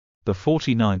The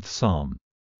 49th Psalm.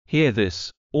 Hear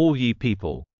this, all ye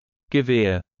people. Give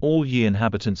ear, all ye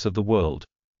inhabitants of the world,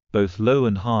 both low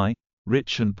and high,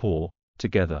 rich and poor,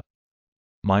 together.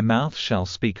 My mouth shall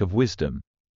speak of wisdom,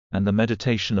 and the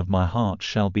meditation of my heart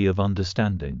shall be of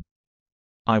understanding.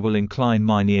 I will incline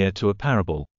mine ear to a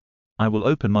parable. I will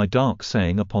open my dark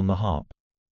saying upon the harp.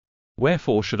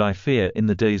 Wherefore should I fear in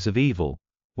the days of evil,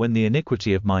 when the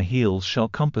iniquity of my heels shall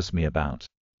compass me about?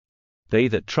 They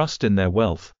that trust in their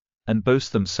wealth, and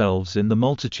boast themselves in the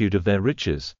multitude of their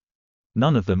riches,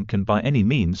 none of them can by any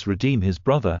means redeem his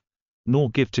brother, nor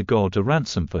give to God a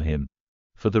ransom for him.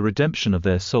 For the redemption of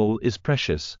their soul is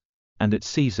precious, and it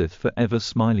ceaseth for ever.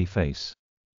 Smiley face.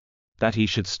 That he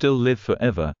should still live for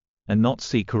ever, and not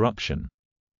see corruption.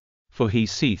 For he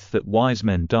seeth that wise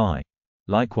men die,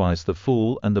 likewise the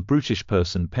fool and the brutish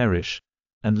person perish,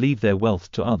 and leave their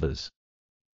wealth to others.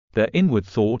 Their inward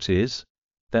thought is,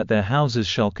 that their houses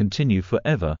shall continue for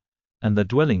ever, and their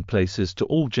dwelling places to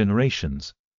all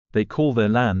generations. They call their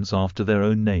lands after their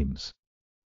own names.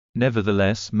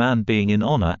 Nevertheless man being in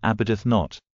honor abideth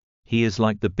not. He is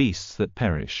like the beasts that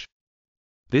perish.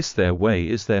 This their way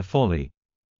is their folly,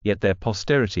 yet their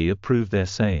posterity approve their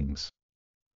sayings.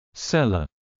 Selah.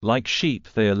 Like sheep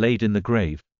they are laid in the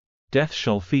grave. Death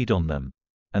shall feed on them,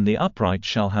 and the upright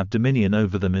shall have dominion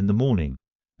over them in the morning,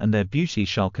 and their beauty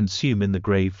shall consume in the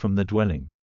grave from the dwelling.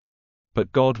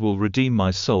 But God will redeem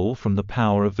my soul from the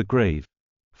power of the grave,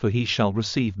 for he shall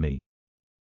receive me.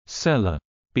 Selah.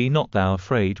 Be not thou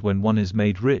afraid when one is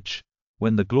made rich,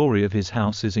 when the glory of his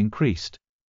house is increased.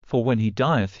 For when he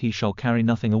dieth he shall carry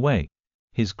nothing away,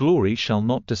 his glory shall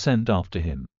not descend after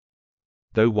him.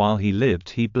 Though while he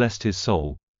lived he blessed his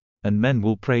soul, and men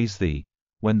will praise thee,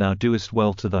 when thou doest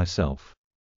well to thyself.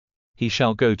 He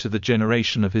shall go to the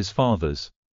generation of his fathers,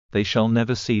 they shall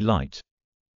never see light.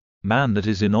 Man that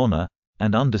is in honor,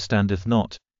 and understandeth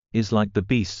not, is like the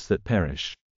beasts that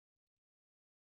perish.